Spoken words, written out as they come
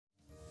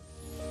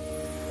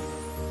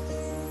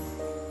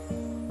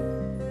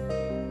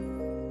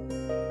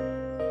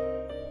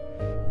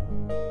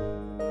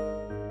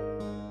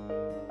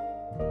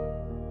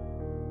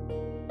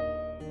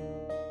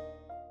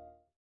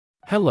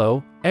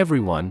Hello,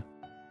 everyone.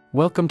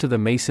 Welcome to the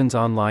Masons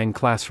Online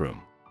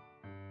Classroom.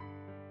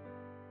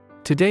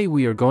 Today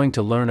we are going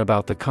to learn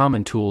about the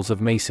common tools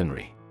of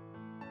Masonry.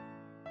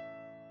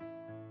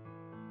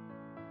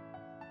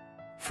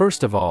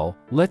 First of all,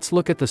 let's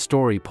look at the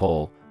story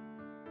pole.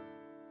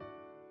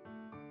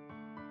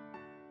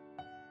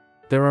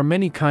 There are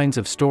many kinds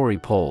of story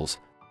poles.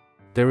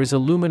 There is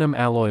aluminum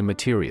alloy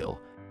material,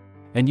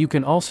 and you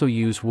can also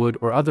use wood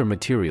or other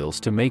materials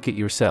to make it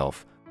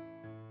yourself.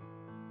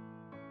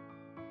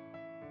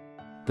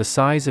 The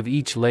size of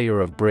each layer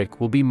of brick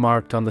will be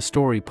marked on the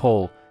story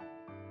pole,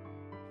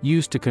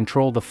 used to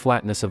control the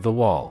flatness of the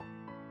wall.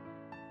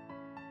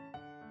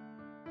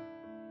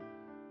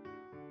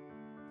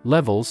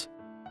 Levels,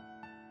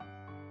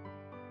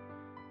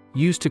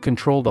 used to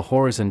control the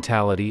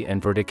horizontality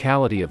and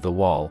verticality of the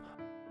wall,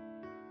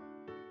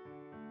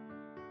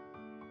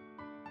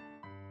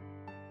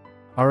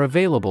 are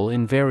available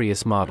in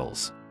various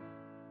models.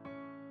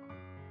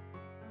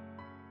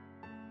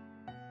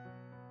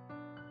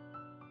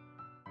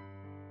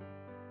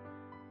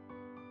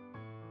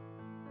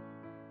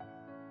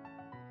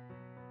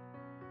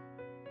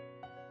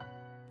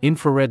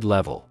 Infrared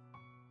level.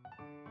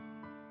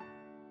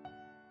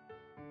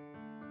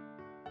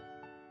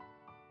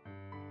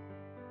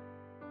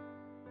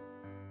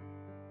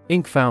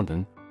 Ink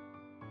fountain,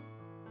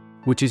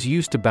 which is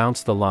used to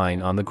bounce the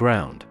line on the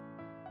ground.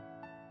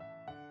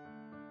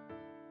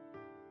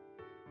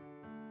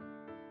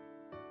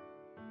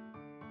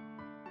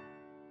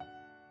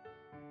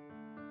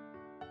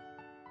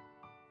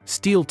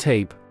 Steel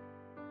tape,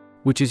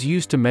 which is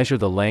used to measure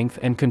the length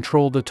and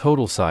control the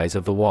total size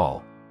of the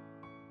wall.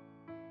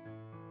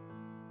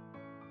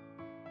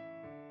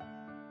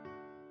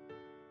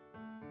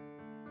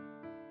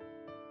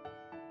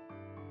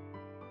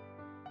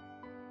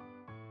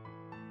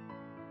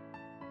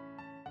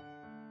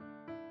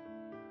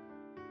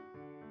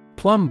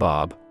 Plumb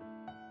bob,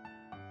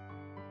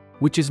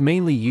 which is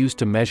mainly used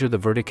to measure the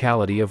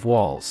verticality of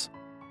walls.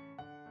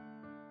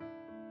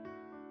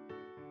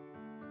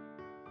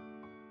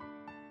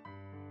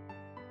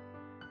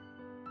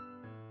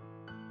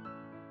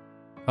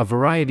 A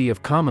variety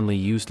of commonly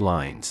used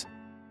lines.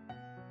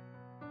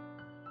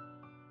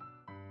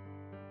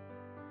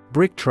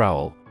 Brick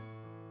trowel,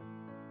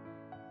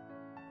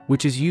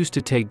 which is used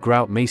to take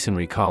grout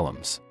masonry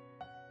columns.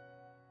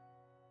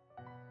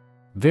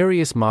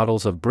 Various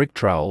models of brick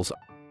trowels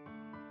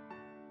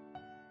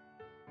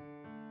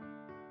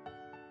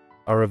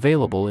are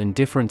available in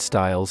different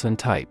styles and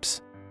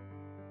types.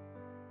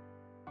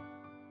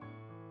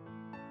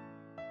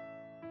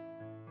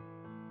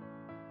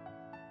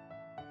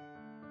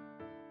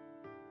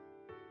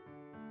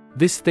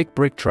 This thick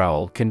brick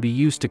trowel can be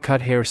used to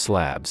cut hair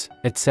slabs,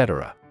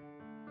 etc.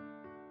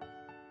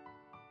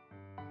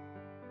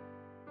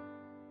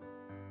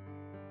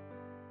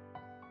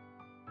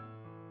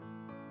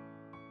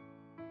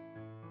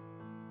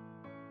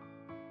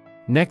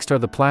 Next are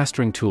the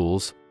plastering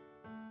tools,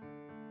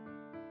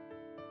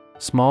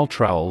 small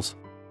trowels,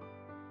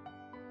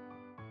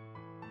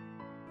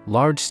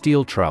 large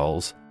steel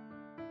trowels,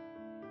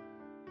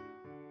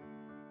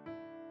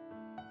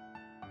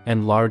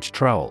 and large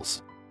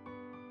trowels.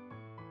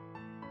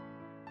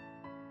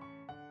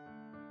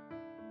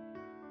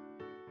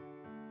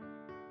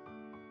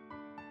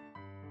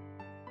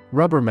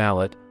 Rubber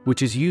mallet,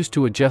 which is used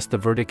to adjust the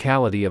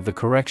verticality of the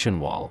correction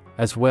wall,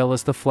 as well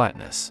as the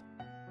flatness.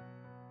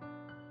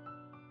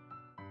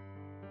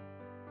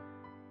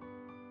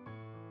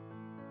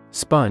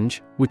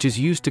 Sponge, which is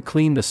used to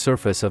clean the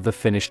surface of the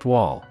finished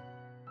wall.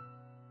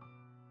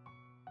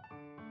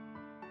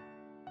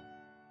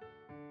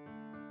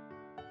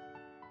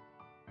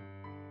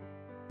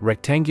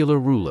 Rectangular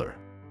ruler.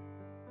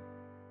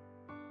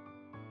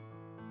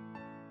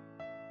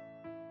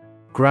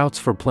 Grouts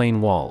for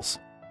plain walls.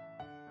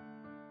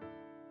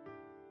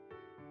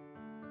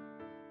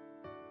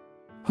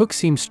 Hook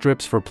seam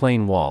strips for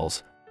plain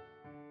walls,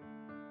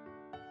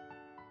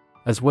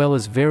 as well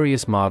as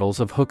various models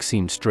of hook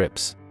seam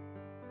strips.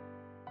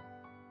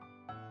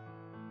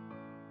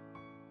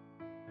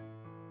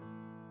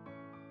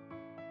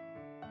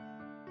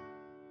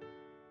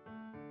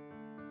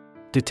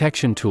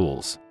 Detection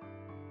tools.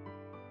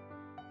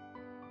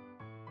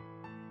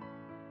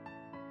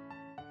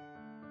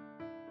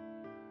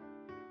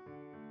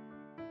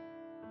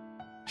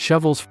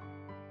 Shovels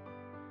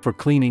for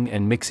cleaning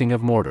and mixing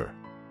of mortar.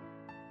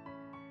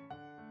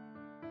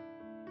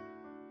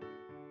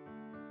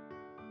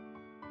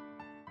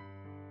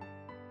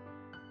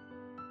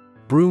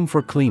 Broom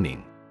for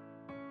cleaning.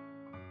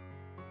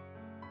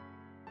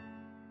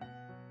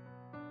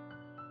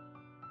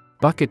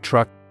 Bucket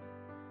truck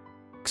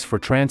for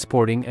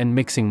transporting and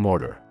mixing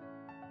mortar.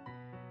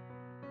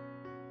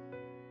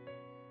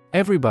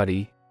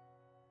 Everybody,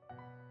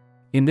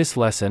 in this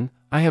lesson,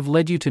 I have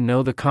led you to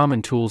know the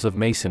common tools of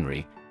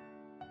masonry.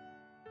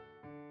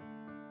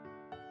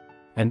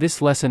 And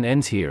this lesson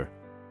ends here.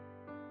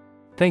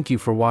 Thank you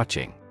for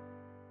watching.